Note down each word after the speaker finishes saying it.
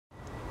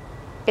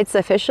It's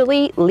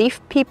officially leaf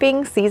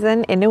peeping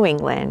season in New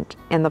England,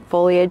 and the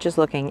foliage is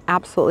looking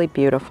absolutely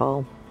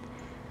beautiful.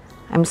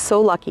 I'm so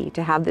lucky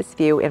to have this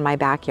view in my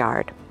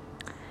backyard.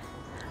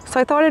 So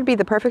I thought it'd be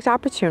the perfect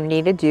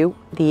opportunity to do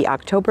the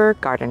October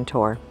garden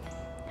tour.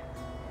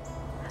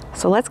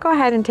 So let's go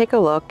ahead and take a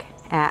look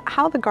at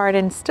how the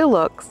garden still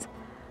looks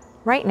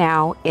right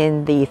now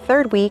in the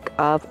third week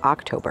of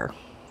October.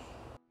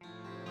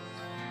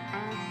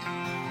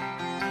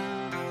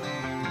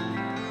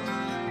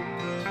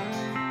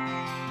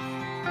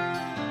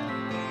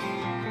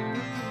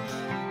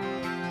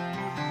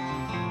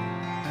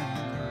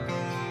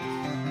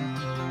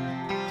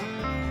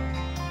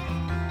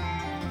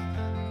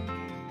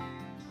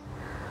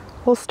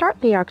 We'll start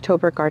the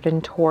October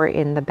garden tour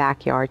in the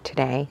backyard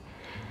today.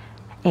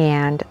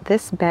 And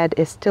this bed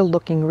is still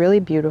looking really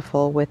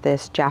beautiful with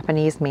this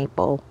Japanese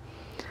maple.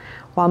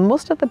 While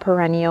most of the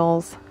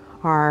perennials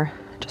are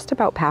just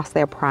about past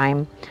their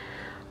prime,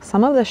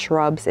 some of the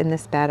shrubs in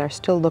this bed are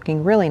still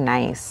looking really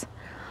nice.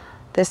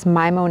 This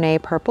My Monet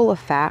Purple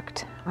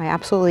Effect, I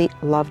absolutely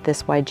love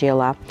this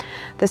Weigela.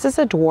 This is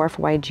a dwarf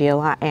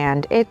Weigela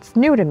and it's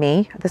new to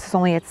me. This is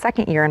only its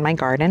second year in my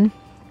garden.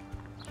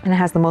 And it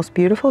has the most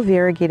beautiful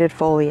variegated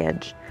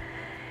foliage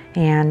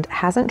and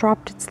hasn't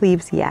dropped its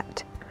leaves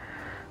yet.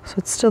 So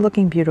it's still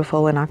looking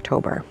beautiful in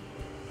October.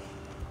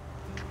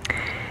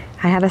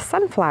 I had a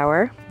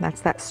sunflower, that's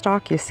that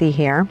stalk you see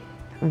here,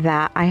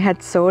 that I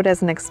had sowed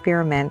as an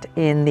experiment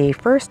in the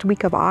first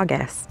week of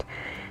August.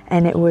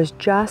 And it was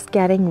just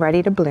getting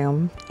ready to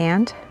bloom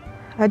and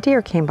a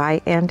deer came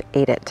by and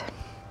ate it.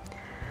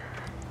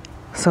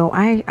 So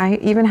I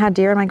even had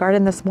deer in my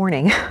garden this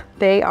morning.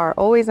 They are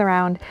always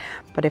around,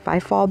 but if I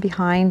fall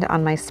behind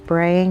on my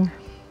spraying,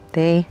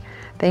 they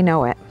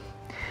know it.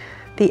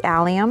 The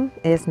allium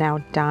is now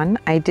done.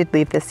 I did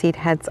leave the seed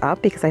heads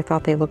up because I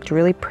thought they looked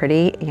really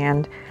pretty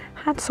and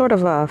had sort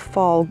of a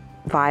fall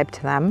vibe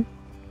to them.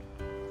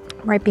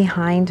 Right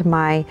behind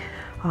my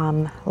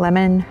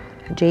lemon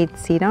jade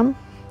sedum,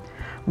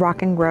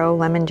 Rock and Grow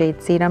lemon jade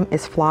sedum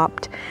is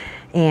flopped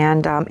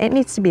and it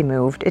needs to be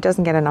moved. It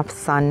doesn't get enough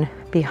sun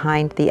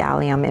behind the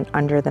allium and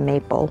under the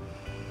maple.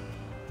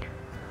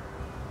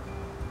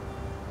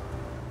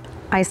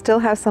 I still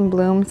have some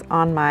blooms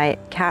on my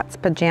cat's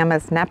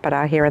pajamas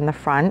Nepeta here in the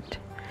front,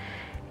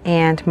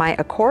 and my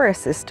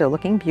Acorus is still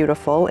looking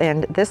beautiful.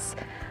 And this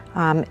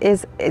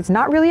it's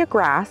not really a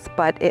grass,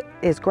 but it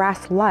is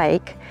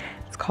grass-like.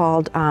 It's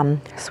called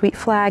Sweet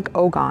Flag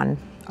Ogon,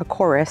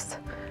 Acorus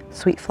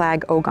Sweet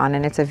Flag Ogon,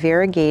 and it's a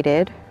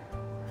variegated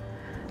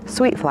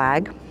sweet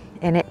flag,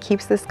 and it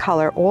keeps this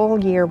color all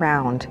year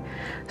round.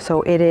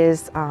 So it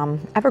is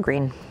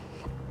evergreen.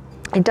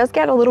 It does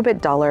get a little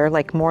bit duller,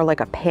 like more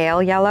like a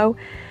pale yellow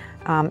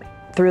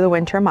through the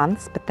winter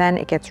months, but then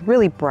it gets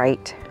really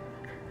bright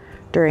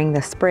during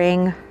the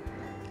spring,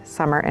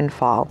 summer, and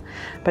fall.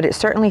 But it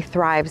certainly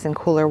thrives in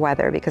cooler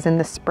weather because in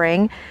the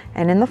spring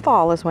and in the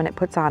fall is when it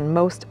puts on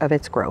most of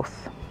its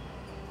growth.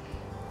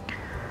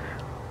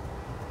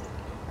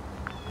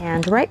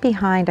 And right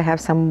behind I have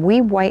some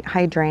wee white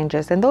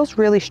hydrangeas, and those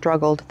really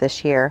struggled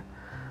this year.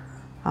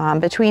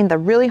 Between the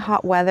really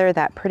hot weather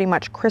that pretty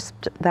much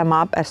crisped them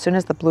up as soon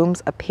as the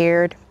blooms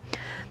appeared,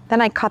 then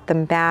I cut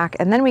them back,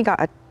 and then we got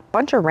a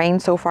bunch of rain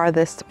so far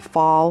this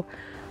fall.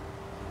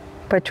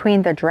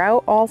 Between the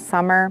drought all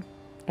summer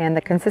and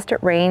the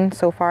consistent rain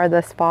so far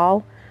this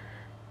fall,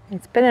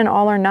 it's been an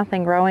all or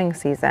nothing growing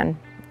season,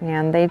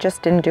 and they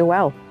just didn't do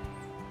well.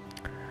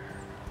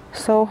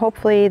 So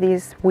hopefully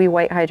these wee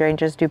white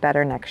hydrangeas do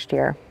better next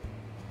year.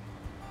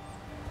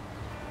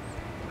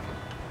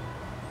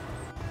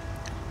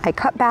 I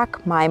cut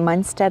back my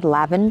Munstead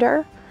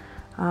lavender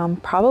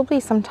probably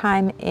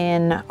sometime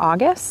in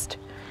August,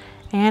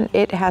 and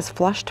it has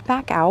flushed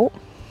back out.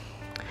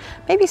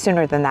 Maybe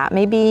sooner than that,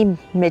 maybe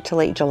mid to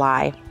late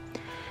July.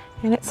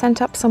 And it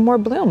sent up some more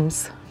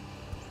blooms.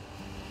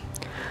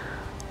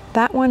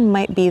 That one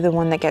might be the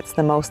one that gets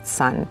the most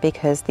sun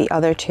because the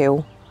other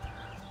two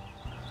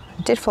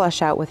did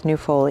flush out with new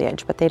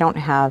foliage, but they don't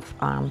have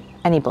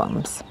any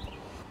blooms.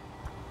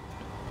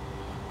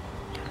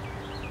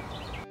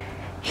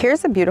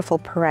 Here's a beautiful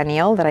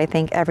perennial that I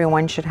think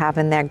everyone should have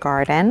in their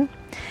garden.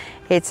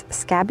 It's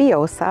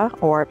Scabiosa,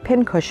 or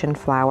pincushion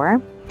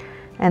flower,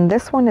 and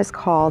this one is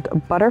called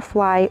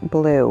Butterfly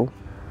Blue.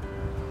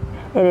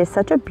 It is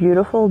such a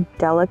beautiful,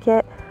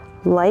 delicate,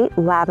 light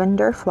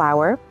lavender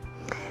flower,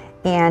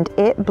 and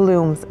it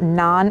blooms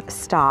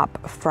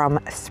non-stop from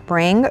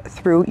spring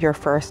through your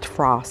first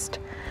frost.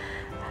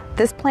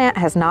 This plant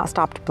has not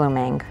stopped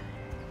blooming,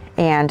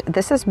 and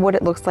this is what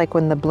it looks like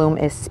when the bloom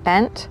is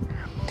spent.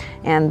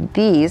 And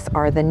these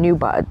are the new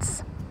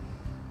buds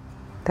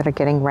that are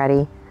getting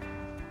ready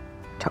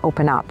to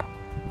open up.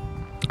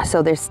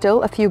 So there's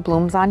still a few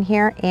blooms on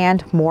here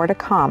and more to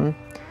come,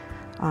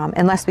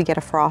 unless we get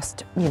a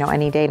frost,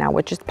 any day now,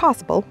 which is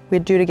possible. We're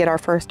due to get our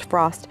first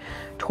frost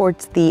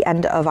towards the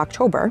end of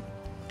October.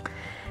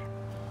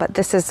 But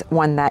this is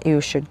one that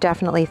you should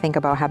definitely think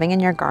about having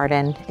in your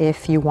garden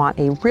if you want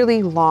a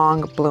really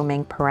long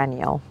blooming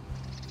perennial.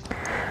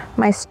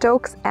 My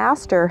Stokes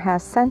aster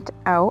has sent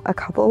out a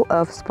couple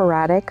of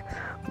sporadic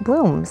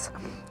blooms,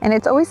 and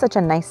it's always such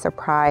a nice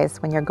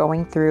surprise when you're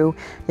going through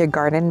your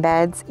garden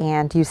beds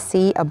and you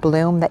see a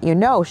bloom that you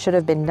know should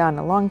have been done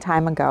a long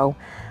time ago,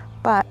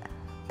 but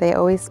they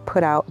always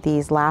put out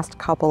these last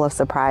couple of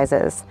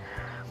surprises,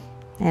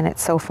 and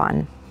it's so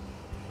fun.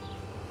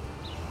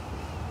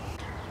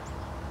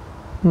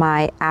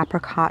 My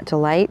Apricot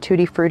Delight,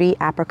 Tutti Frutti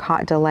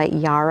Apricot Delight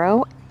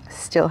Yarrow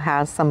still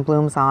has some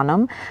blooms on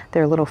them.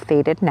 They're a little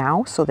faded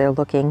now, so they're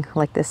looking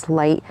like this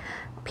light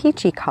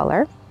peachy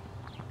color,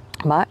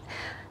 but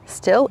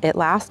still it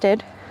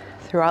lasted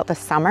throughout the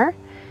summer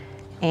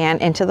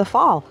and into the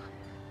fall.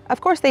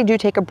 Of course, they do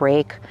take a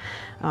break.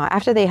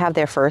 After they have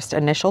their first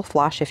initial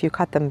flush, if you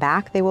cut them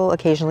back, they will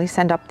occasionally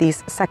send up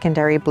these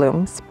secondary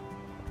blooms.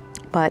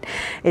 But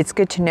it's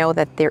good to know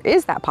that there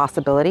is that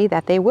possibility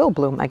that they will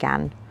bloom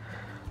again.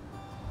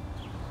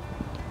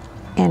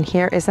 And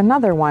here is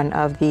another one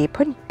of the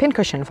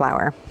pincushion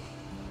flower.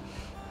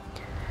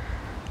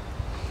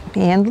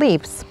 And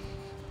leaves,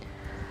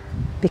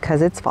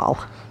 because it's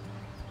fall.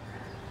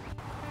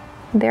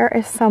 There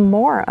is some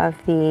more of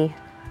the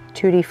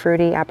Tutti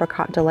Frutti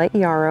Apricot Delight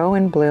Yarrow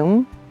in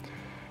bloom.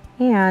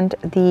 And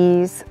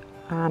these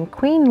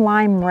Queen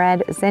Lime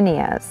Red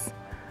zinnias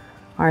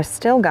are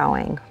still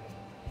going.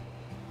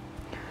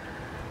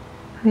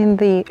 I mean,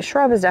 the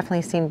shrub has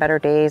definitely seen better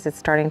days. It's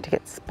starting to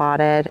get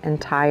spotted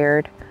and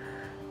tired.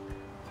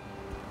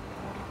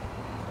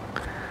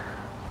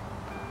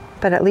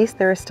 But at least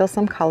there is still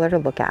some color to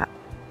look at.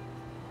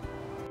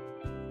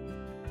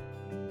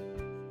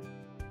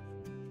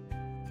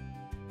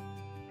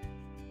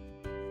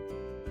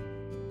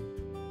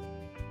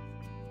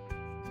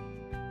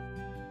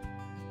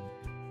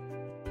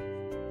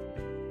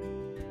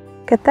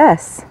 Look at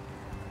this,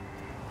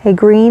 a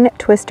green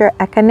twister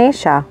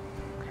echinacea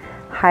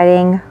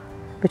hiding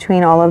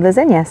between all of the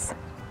zinnias.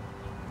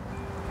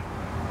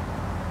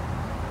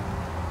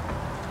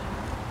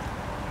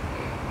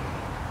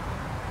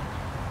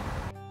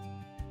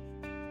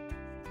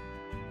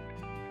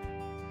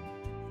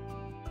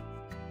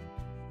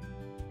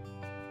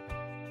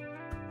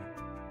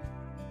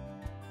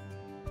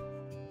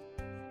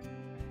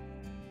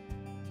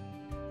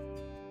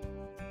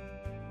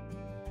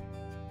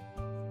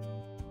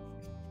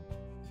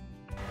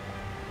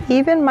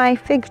 Even my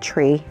fig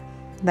tree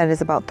that is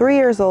about 3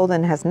 years old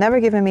and has never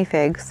given me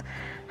figs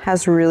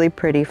has really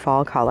pretty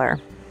fall color.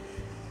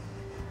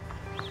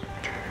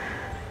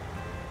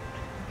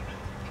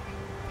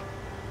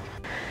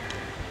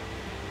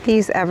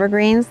 These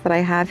evergreens that I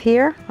have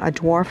here, a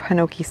dwarf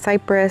hinoki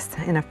cypress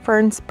and a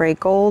fern spray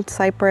gold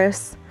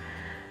cypress,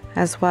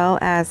 as well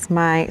as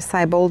my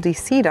Cyboldi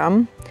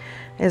sedum,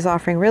 is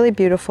offering really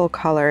beautiful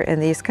color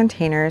in these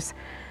containers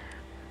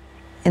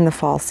in the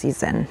fall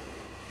season.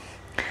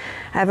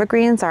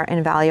 Evergreens are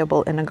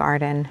invaluable in a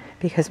garden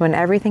because when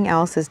everything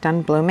else is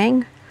done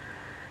blooming,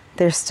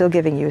 they're still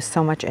giving you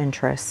so much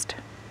interest.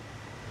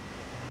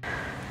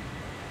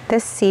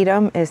 This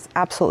sedum is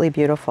absolutely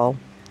beautiful.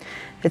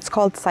 It's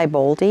called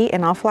Cyboldi,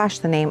 and I'll flash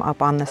the name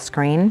up on the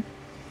screen.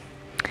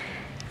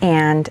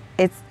 And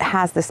it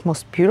has this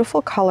most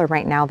beautiful color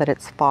right now that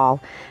it's fall.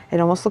 It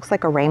almost looks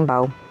like a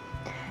rainbow.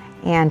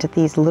 And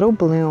these little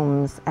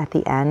blooms at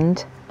the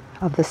end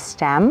of the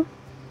stem,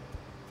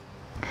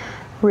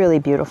 really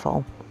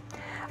beautiful.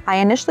 I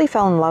initially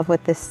fell in love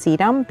with this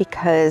sedum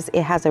because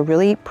it has a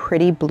really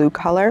pretty blue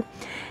color,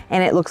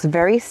 and it looks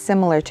very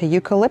similar to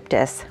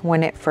eucalyptus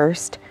when it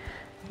first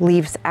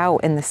leaves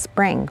out in the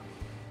spring.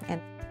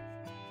 And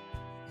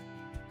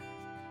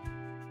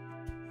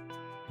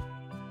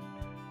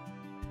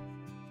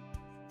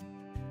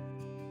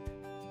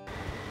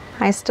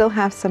I still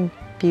have some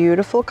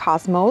beautiful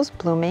cosmos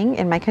blooming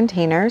in my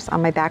containers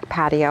on my back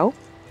patio.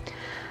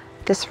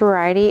 This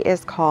variety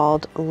is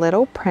called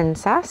Little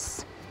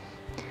Princess,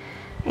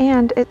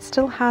 and it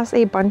still has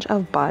a bunch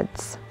of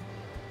buds.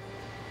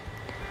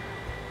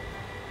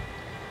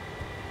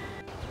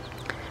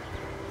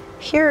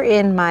 Here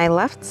in my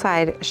left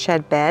side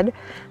shed bed,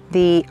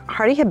 the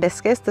hardy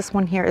hibiscus, this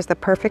one here is the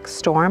Perfect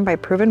Storm by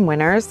Proven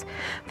Winners.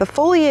 The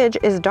foliage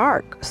is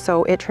dark,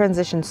 so it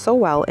transitions so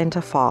well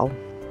into fall.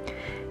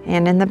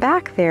 And in the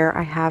back there,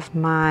 I have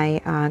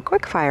my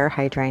Quickfire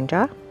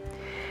hydrangea.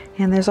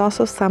 And there's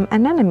also some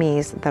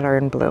anemones that are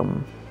in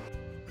bloom.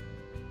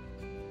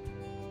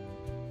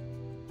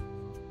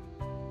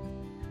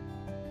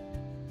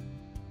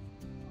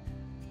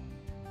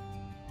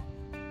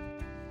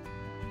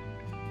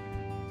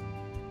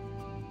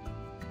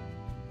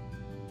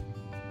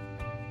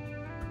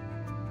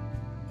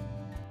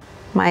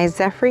 My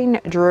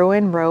Zephrine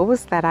Drouin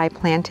rose that I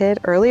planted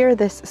earlier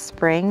this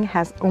spring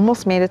has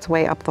almost made its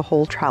way up the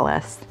whole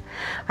trellis.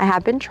 I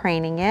have been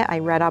training it. I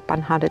read up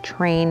on how to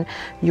train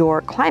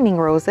your climbing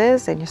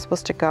roses, and you're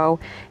supposed to go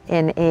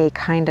in a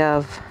kind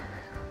of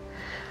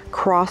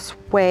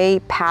crossway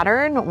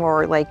pattern,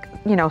 or like,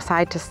 you know,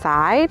 side to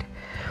side.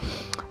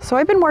 So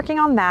I've been working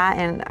on that,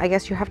 and I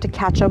guess you have to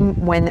catch them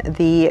when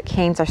the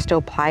canes are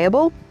still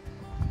pliable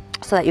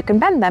so that you can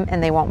bend them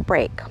and they won't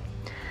break.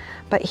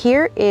 But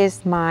here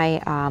is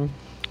my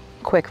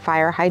quick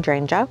fire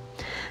hydrangea.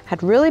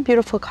 Had really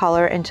beautiful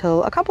color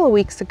until a couple of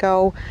weeks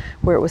ago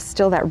where it was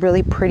still that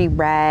really pretty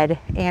red,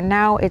 and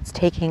now it's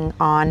taking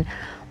on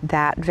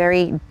that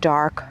very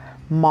dark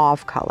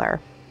mauve color,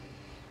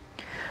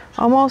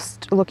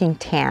 almost looking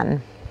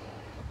tan.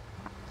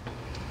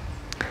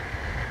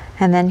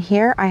 And then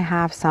here I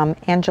have some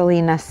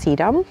Angelina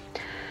sedum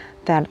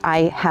that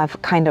I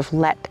have kind of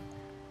let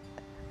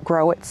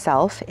grow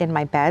itself in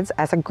my beds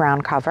as a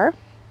ground cover.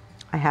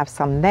 I have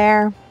some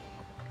there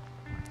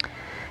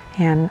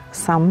and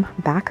some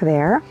back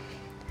there.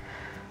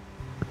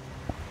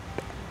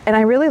 And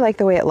I really like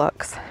the way it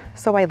looks,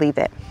 so I leave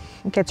it.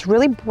 It gets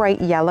really bright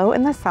yellow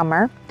in the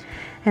summer,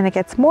 and it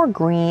gets more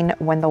green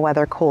when the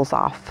weather cools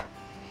off.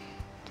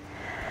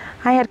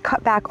 I had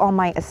cut back all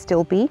my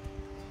astilbe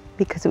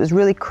because it was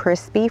really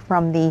crispy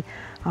from the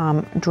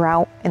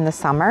drought in the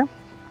summer,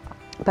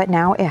 but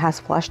now it has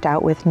flushed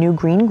out with new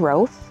green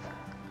growth.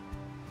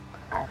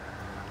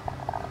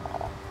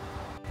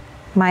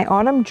 My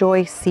Autumn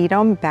Joy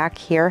sedum back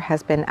here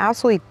has been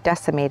absolutely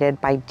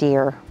decimated by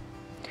deer.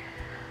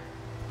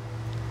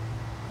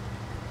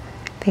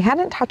 They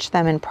hadn't touched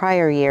them in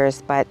prior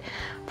years, but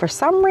for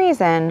some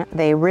reason,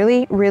 they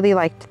really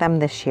liked them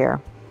this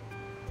year.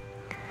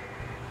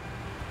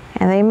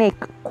 And they make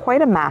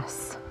quite a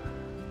mess.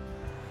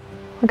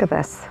 Look at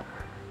this.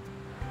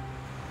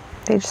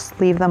 They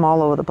just leave them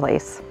all over the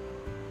place.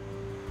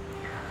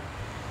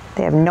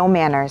 They have no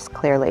manners,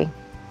 clearly.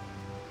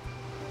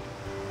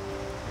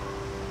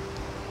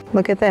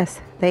 Look at this.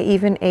 They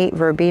even ate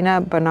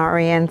Verbena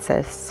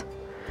bonariensis.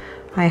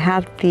 I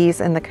had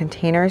these in the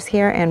containers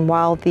here, and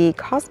while the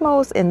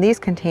cosmos in these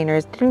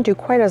containers didn't do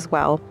quite as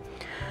well,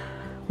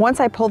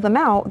 once I pulled them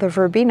out, the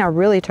verbena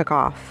really took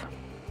off.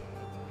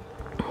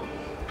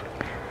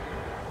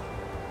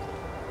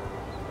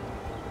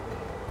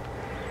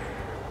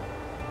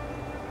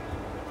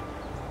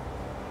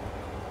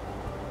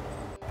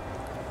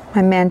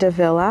 My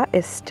mandevilla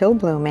is still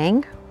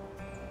blooming,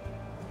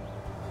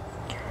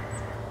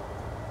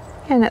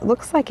 and it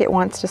looks like it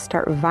wants to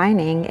start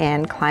vining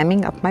and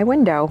climbing up my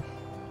window.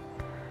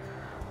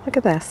 Look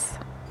at this.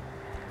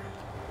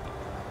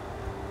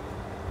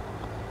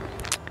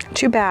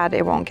 Too bad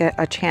it won't get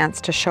a chance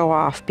to show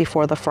off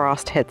before the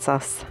frost hits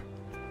us.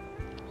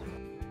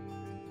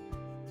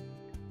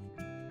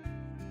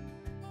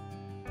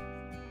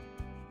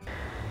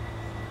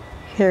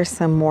 Here's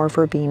some more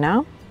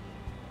verbena.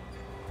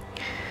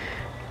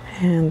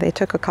 And they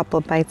took a couple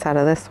of bites out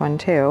of this one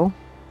too.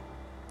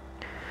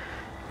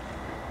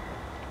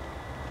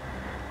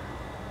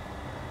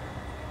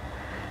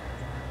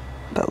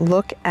 But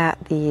look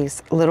at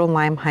these little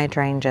lime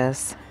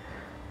hydrangeas.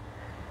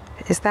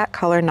 Is that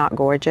color not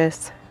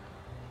gorgeous?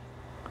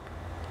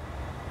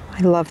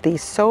 I love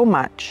these so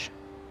much.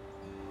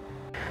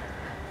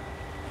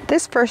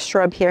 This first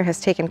shrub here has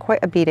taken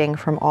quite a beating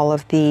from all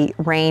of the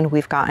rain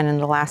we've gotten in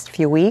the last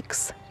few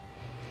weeks,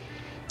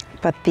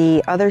 but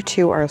the other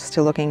two are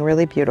still looking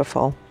really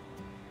beautiful.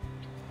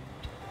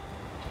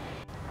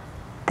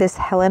 This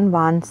Helen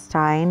von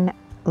Stein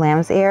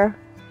lamb's ear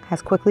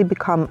has quickly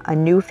become a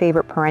new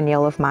favorite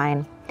perennial of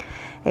mine.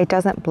 It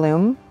doesn't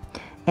bloom,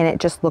 and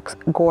it just looks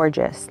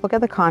gorgeous. Look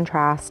at the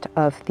contrast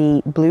of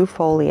the blue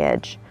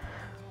foliage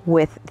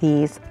with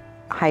these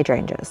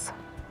hydrangeas.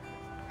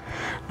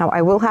 Now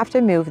I will have to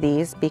move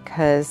these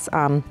because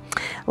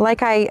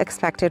like I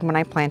expected when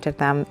I planted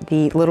them,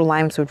 the little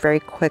limes would very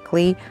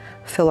quickly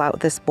fill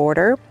out this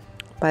border,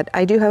 but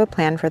I do have a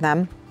plan for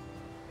them.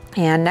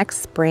 And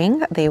next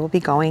spring, they will be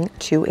going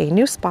to a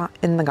new spot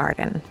in the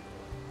garden.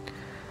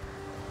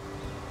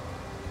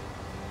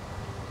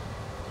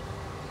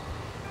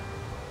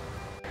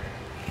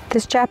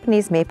 This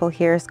Japanese maple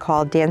here is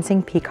called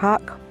Dancing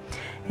Peacock,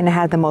 and it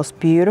had the most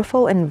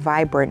beautiful and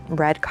vibrant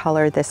red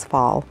color this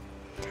fall.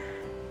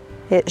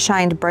 It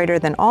shined brighter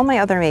than all my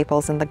other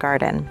maples in the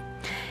garden.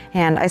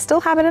 And I still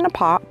have it in a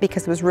pot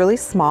because it was really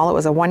small. It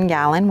was a 1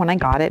 gallon when I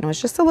got it, and it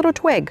was just a little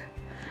twig.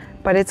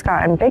 But it's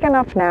gotten big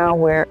enough now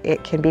where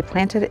it can be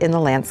planted in the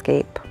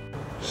landscape.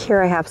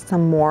 Here I have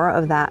some more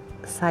of that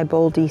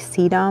Siboldi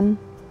sedum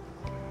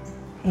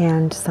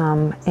and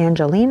some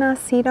Angelina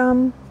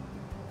sedum,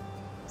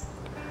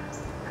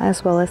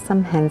 as well as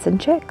some hens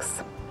and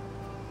chicks.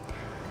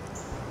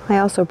 I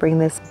also bring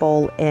this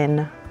bowl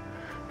in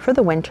for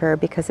the winter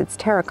because it's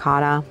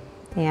terracotta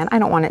and I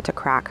don't want it to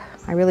crack.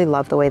 I really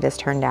love the way this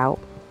turned out.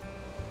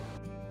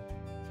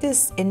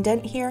 This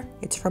indent here,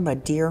 it's from a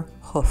deer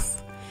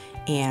hoof,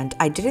 and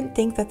I didn't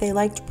think that they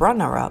liked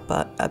Brunera,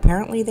 but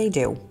apparently they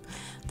do.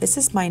 This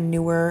is my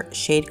newer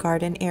shade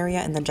garden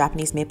area in the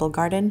Japanese maple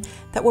garden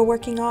that we're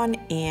working on,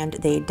 and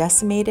they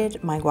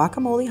decimated my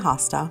guacamole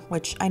hosta,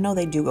 which I know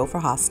they do go for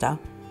hosta,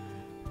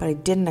 but I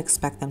didn't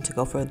expect them to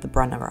go for the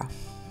Brunera.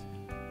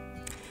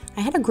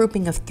 I had a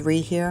grouping of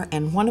 3 here,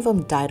 and one of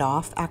them died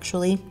off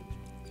actually.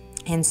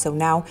 And so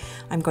now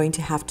I'm going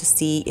to have to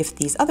see if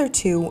these other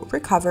 2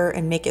 recover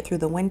and make it through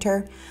the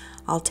winter.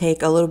 I'll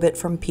take a little bit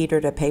from Peter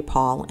to pay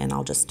Paul, and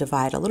I'll just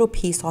divide a little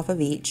piece off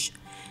of each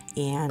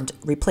and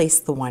replace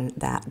the one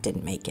that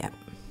didn't make it.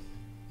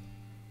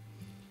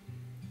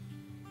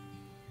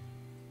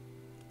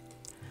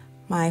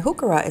 My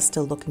heuchera is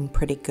still looking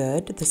pretty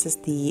good. This is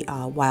the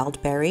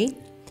wild berry,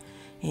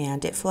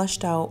 and it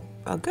flushed out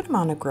a good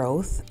amount of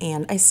growth,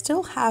 and I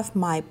still have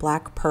my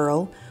black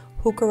pearl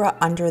heuchera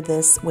under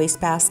this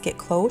wastebasket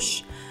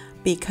cloche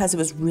because it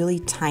was really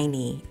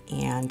tiny,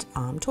 and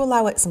to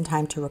allow it some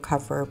time to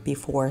recover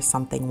before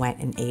something went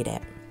and ate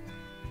it.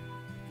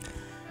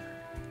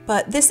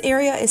 But this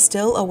area is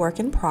still a work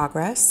in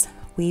progress.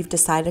 We've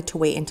decided to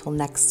wait until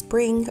next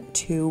spring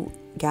to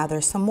gather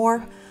some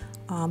more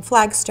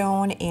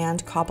flagstone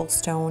and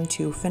cobblestone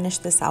to finish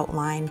this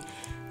outline,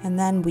 and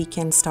then we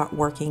can start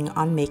working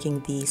on making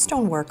the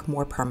stonework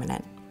more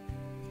permanent.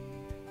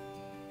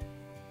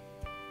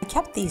 I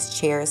kept these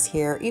chairs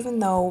here even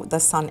though the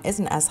sun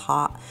isn't as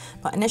hot,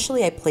 but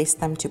initially I placed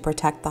them to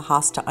protect the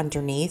hosta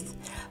underneath,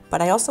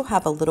 but I also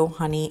have a little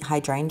honey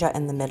hydrangea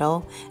in the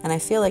middle, and I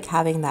feel like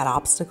having that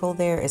obstacle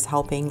there is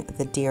helping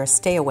the deer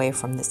stay away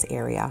from this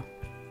area.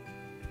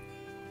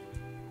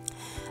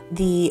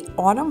 The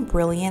Autumn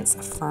Brilliance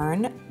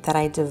fern that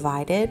I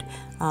divided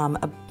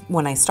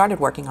when I started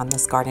working on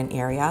this garden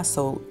area,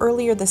 so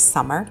earlier this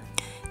summer,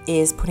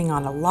 is putting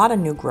on a lot of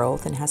new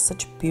growth and has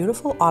such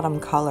beautiful autumn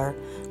color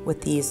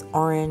with these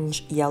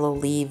orange yellow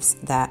leaves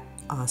that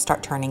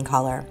start turning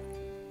color.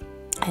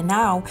 And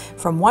now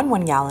from one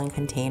 1 gallon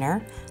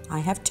container, I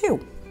have 2.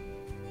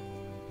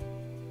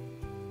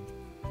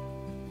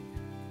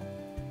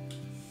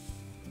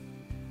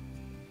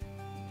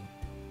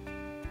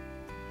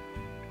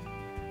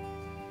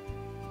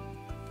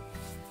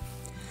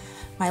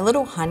 My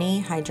little honey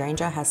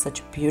hydrangea has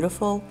such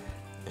beautiful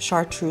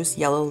chartreuse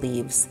yellow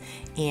leaves,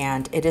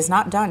 and it is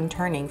not done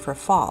turning for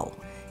fall.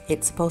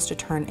 It's supposed to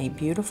turn a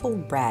beautiful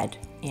red,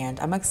 and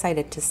I'm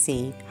excited to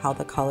see how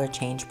the color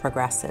change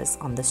progresses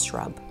on this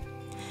shrub.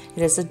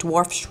 It is a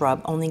dwarf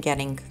shrub, only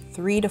getting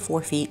 3 to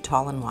 4 feet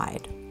tall and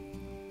wide.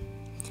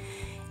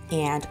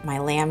 And my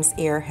lamb's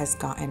ear has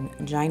gotten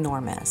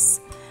ginormous.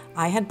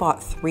 I had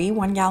bought 3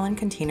 1 gallon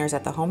containers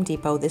at the Home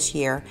Depot this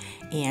year,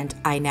 and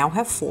I now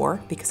have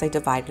 4 because I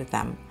divided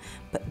them.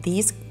 But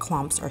these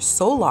clumps are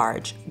so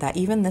large that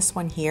even this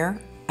one here,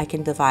 I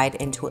can divide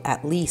into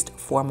at least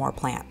 4 more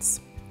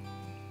plants.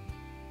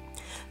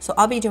 So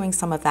I'll be doing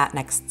some of that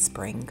next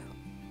spring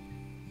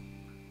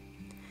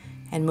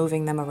and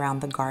moving them around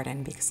the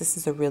garden because this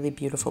is a really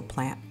beautiful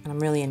plant and I'm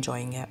really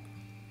enjoying it.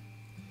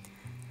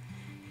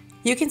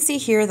 You can see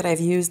here that I've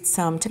used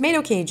some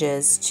tomato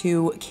cages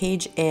to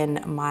cage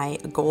in my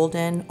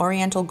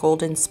Oriental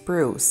Golden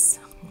Spruce.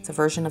 It's a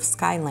version of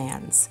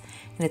Skylands,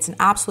 and it's an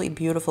absolutely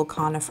beautiful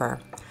conifer,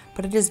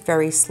 but it is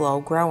very slow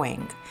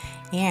growing.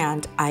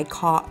 And I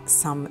caught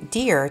some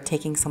deer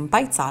taking some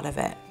bites out of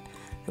it.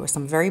 There were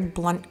some very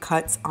blunt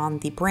cuts on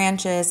the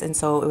branches, and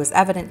so it was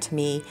evident to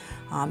me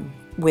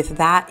with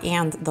that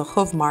and the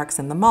hoof marks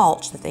and the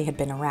mulch that they had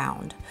been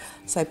around.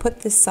 So I put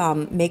this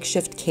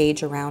makeshift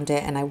cage around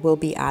it, and I will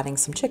be adding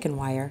some chicken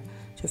wire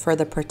to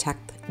further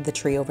protect the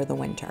tree over the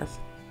winter.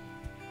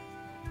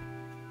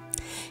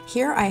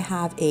 Here I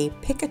have a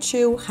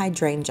Pikachu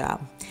hydrangea,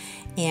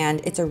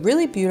 and it's a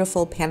really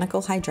beautiful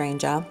panicle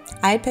hydrangea.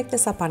 I had picked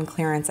this up on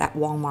clearance at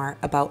Walmart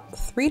about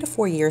 3 to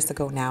 4 years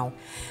ago now.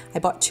 I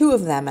bought 2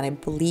 of them, and I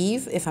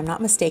believe, if I'm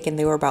not mistaken,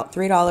 they were about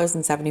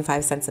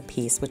 $3.75 a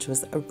piece, which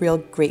was a real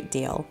great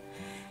deal.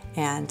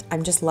 And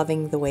I'm just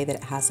loving the way that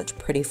it has such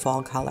pretty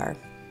fall color.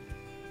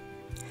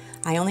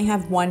 I only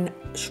have 1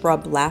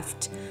 shrub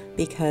left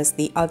because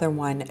the other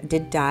one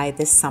did die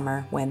this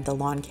summer when the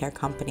lawn care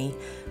company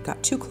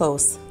got too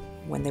close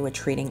when they were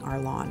treating our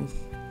lawn.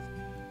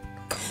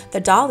 The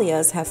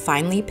dahlias have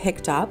finally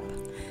picked up.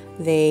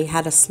 They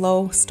had a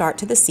slow start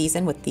to the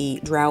season with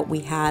the drought we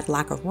had,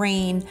 lack of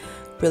rain,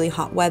 really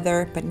hot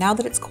weather, but now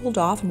that it's cooled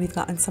off and we've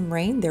gotten some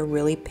rain, they're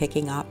really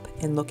picking up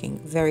and looking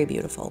very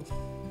beautiful.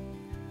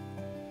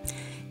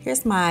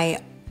 Here's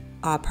my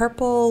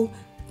purple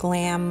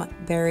glam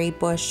berry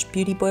bush,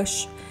 beauty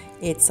bush.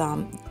 It's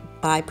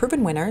by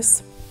Proven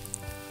Winners,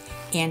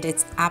 and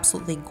it's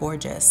absolutely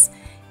gorgeous.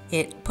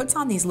 It puts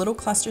on these little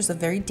clusters of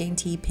very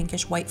dainty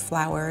pinkish white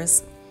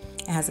flowers.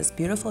 It has this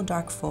beautiful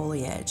dark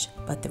foliage,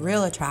 but the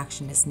real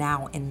attraction is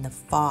now in the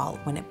fall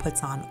when it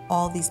puts on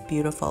all these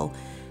beautiful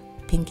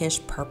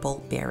pinkish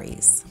purple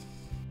berries.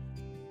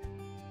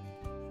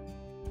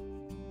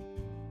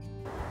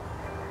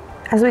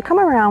 As we come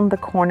around the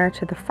corner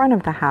to the front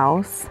of the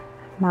house,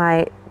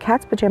 my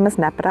cat's pajamas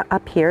nepeta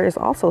up here is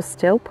also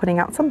still putting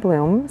out some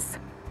blooms.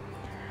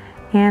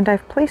 And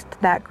I've placed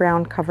that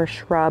ground cover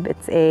shrub,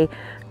 it's a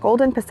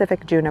Golden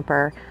Pacific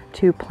juniper,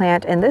 to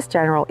plant in this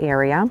general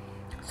area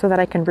so that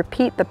I can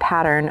repeat the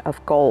pattern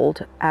of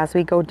gold as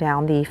we go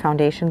down the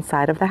foundation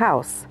side of the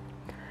house.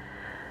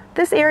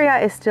 This area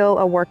is still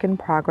a work in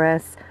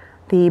progress.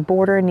 The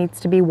border needs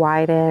to be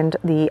widened,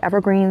 the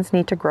evergreens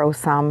need to grow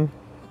some.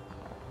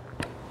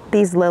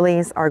 These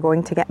lilies are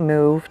going to get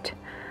moved.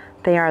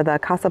 They are the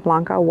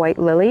Casablanca white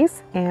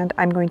lilies, and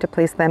I'm going to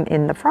place them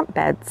in the front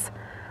beds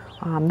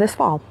this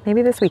fall,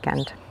 maybe this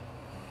weekend.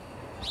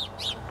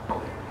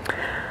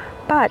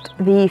 But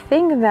the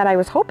thing that I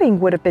was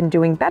hoping would have been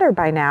doing better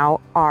by now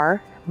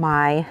are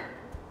my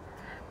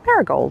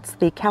marigolds,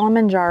 the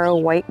Kilimanjaro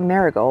white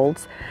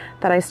marigolds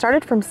that I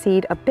started from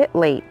seed a bit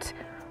late.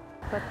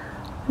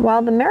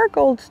 While the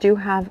marigolds do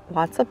have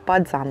lots of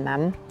buds on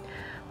them,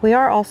 we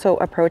are also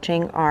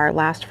approaching our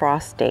last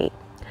frost date.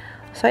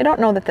 So I don't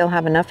know that they'll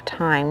have enough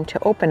time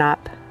to open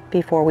up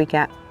before we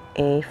get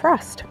a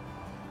frost.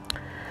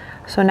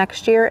 So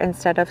next year,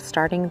 instead of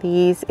starting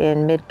these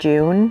in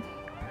mid-June,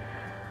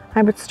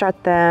 I would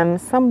start them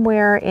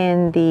somewhere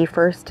in the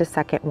 1st to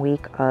 2nd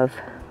week of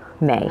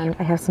May. And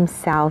I have some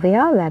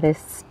salvia that is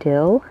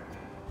still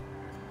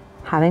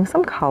having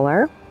some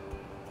color.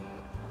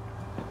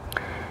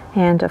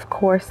 And of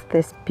course,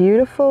 this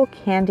beautiful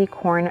candy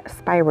corn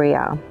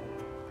spirea.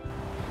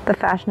 The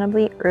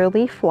fashionably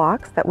early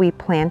phlox that we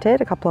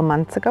planted a couple of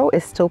months ago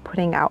is still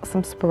putting out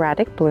some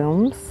sporadic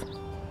blooms.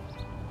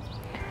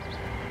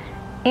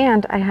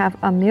 And I have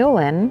a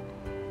mullein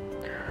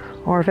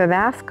or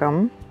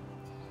vivascum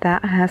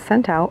that has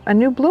sent out a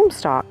new bloom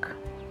stalk.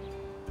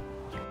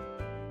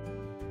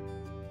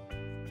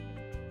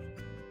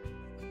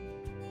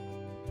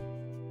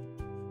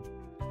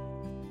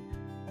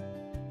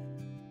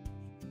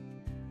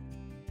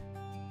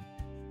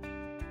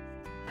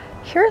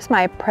 Here's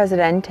my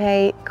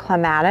Presidente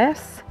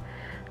clematis.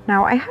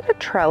 Now I had a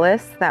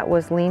trellis that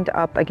was leaned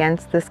up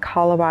against this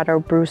Colorado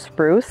Bruce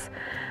spruce,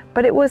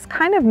 but it was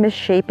kind of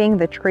misshaping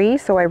the tree,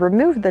 so I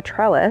removed the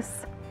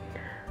trellis.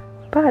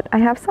 But I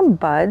have some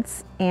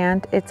buds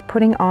and it's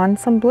putting on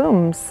some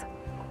blooms.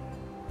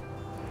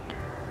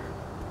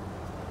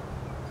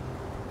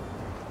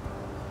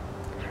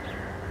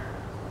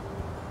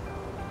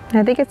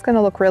 I think it's going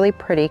to look really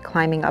pretty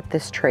climbing up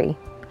this tree.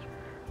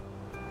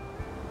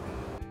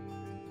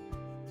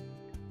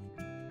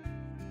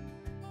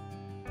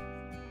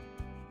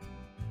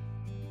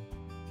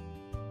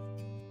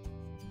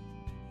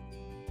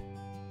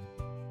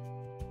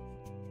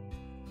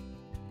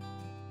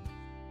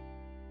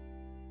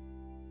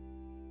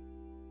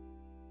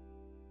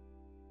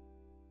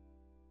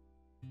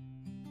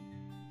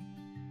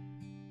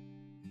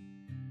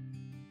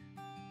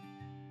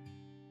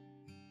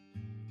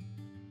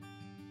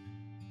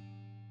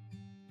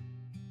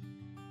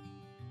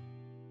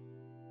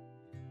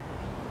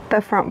 The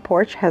front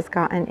porch has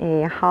gotten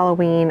a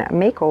Halloween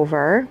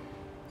makeover.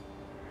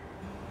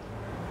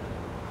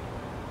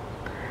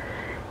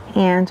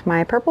 And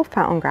my purple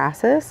fountain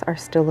grasses are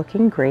still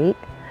looking great.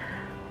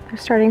 They're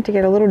starting to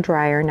get a little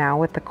drier now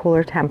with the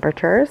cooler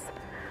temperatures,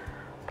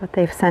 but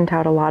they've sent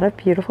out a lot of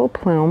beautiful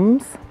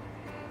plumes.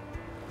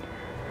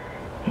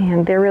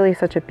 And they're really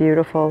such a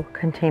beautiful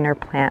container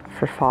plant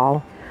for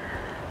fall.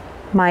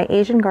 My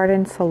Asian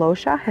garden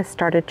celosia has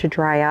started to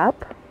dry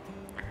up,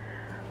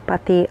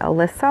 but the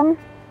alyssum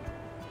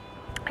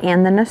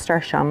and the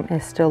nasturtium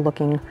is still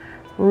looking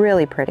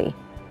really pretty.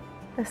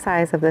 The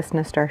size of this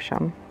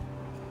nasturtium.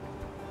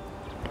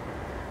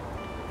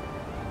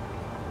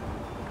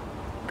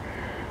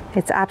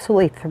 It's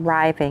absolutely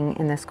thriving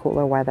in this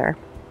cooler weather.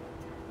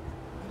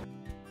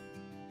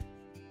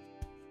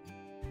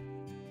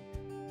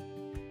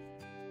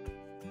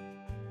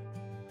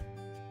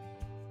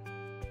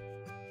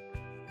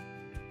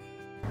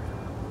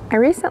 I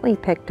recently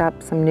picked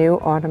up some new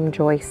autumn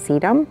joy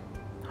sedum.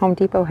 Home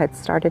Depot had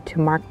started to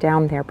mark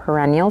down their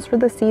perennials for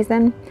the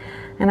season,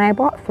 and I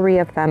bought 3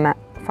 of them at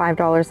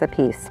 $5 a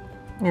piece.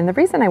 And the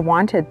reason I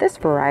wanted this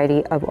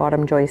variety of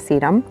autumn joy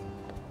sedum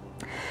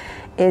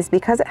is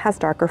because it has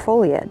darker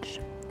foliage.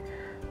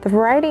 The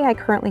variety I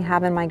currently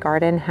have in my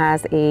garden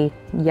has a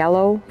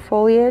yellow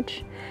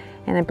foliage,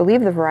 and I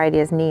believe the variety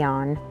is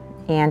neon,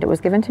 and it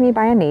was given to me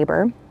by a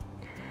neighbor.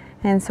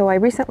 And so I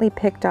recently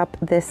picked up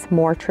this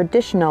more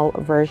traditional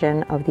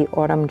version of the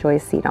autumn joy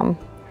sedum.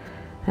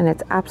 And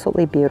it's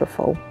absolutely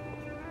beautiful.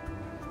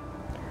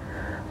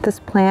 This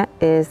plant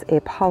is a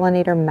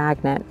pollinator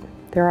magnet.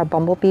 There are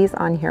bumblebees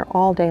on here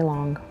all day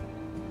long.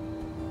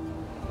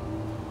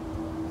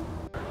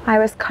 I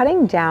was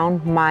cutting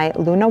down my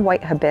Luna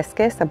white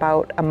hibiscus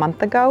about a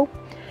month ago,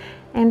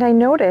 and I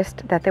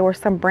noticed that there were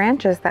some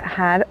branches that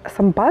had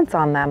some buds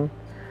on them.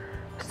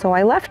 So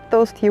I left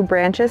those few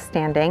branches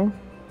standing,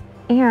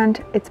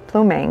 and it's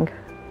blooming,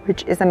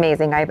 which is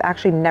amazing. I've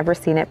actually never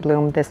seen it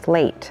bloom this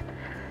late.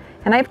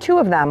 And I have 2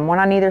 of them, one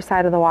on either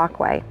side of the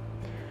walkway.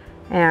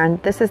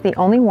 And this is the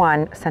only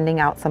one sending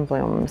out some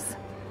blooms.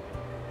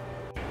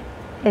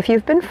 If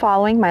you've been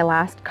following my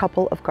last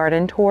couple of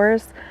garden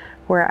tours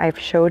where I've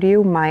showed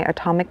you my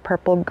atomic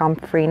purple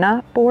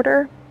gomphrena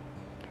border,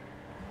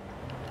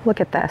 look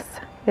at this.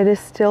 It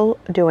is still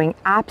doing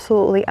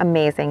absolutely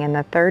amazing in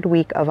the 3rd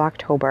week of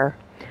October.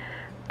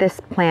 This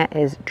plant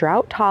is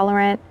drought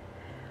tolerant,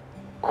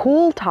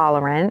 cool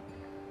tolerant,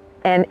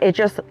 and it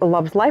just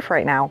loves life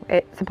right now.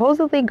 It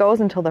supposedly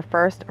goes until the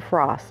first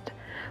frost.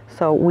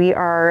 So we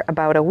are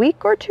about a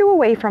week or 2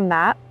 away from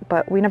that,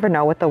 but we never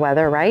know with the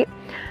weather, right?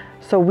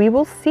 So we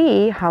will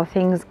see how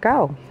things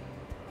go.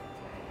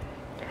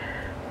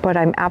 But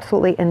I'm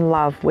absolutely in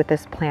love with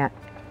this plant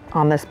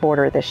on this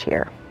border this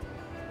year.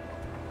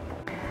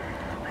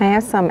 I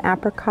have some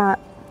apricot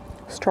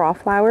straw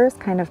flowers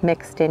kind of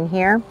mixed in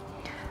here.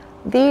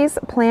 These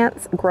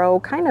plants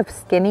grow kind of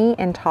skinny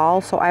and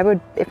tall, so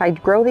if I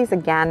grow these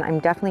again, I'm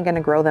definitely going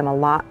to grow them a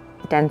lot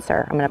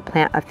denser. I'm going to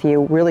plant a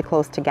few really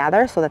close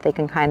together so that they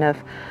can kind of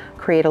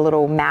create a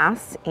little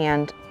mass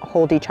and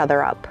hold each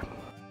other up.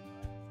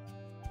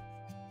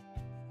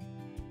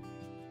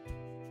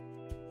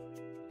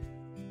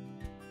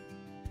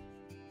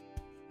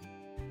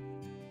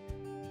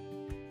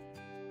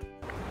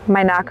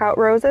 My knockout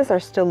roses are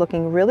still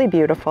looking really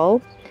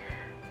beautiful.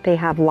 They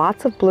have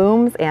lots of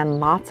blooms and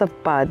lots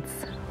of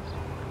buds.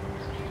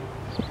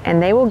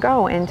 And they will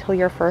go until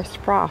your first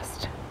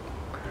frost.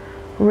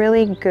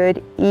 Really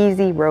good,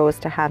 easy rose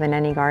to have in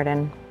any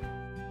garden.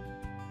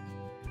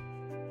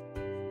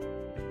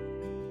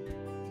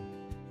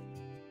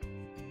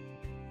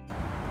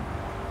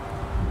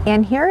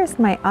 And here is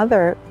my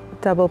other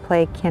double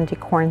play candy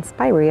corn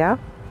spirea,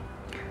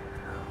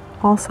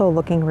 also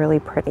looking really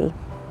pretty.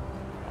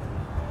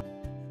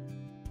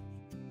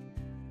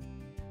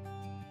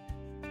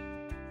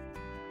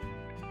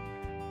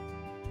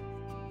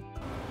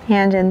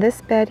 And in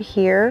this bed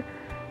here,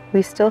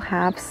 we still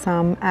have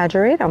some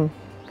ageratum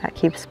that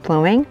keeps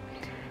blooming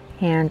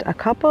and a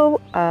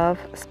couple of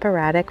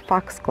sporadic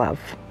foxglove.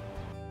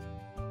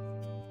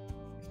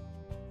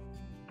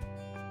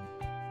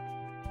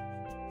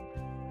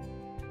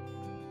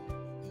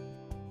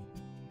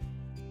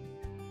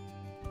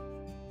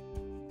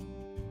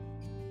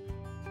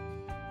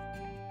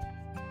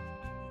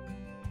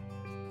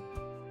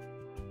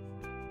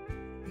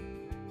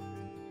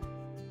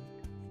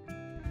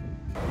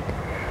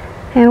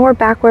 And we're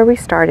back where we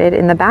started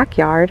in the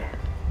backyard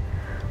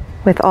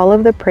with all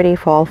of the pretty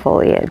fall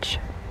foliage.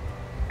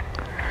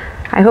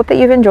 I hope that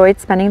you've enjoyed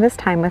spending this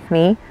time with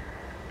me,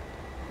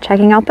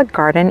 checking out the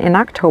garden in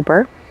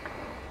October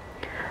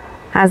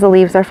as the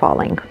leaves are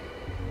falling.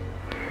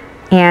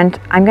 And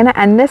I'm going to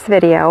end this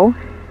video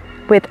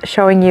with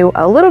showing you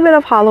a little bit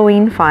of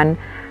Halloween fun,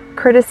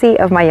 courtesy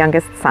of my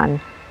youngest son.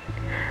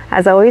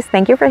 As always,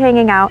 thank you for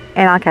hanging out,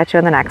 and I'll catch you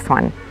in the next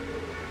one.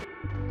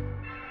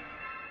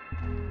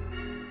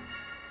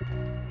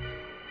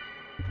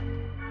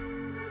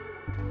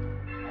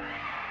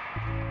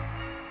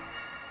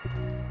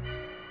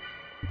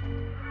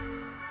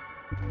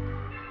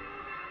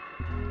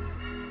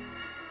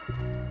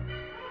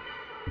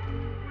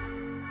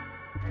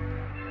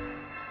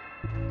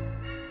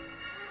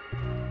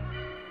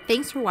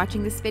 Thanks for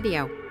watching this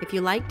video. If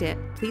you liked it,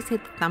 please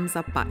hit the thumbs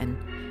up button,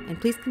 and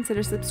please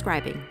consider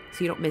subscribing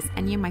so you don't miss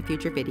any of my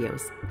future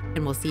videos.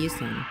 And we'll see you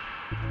soon.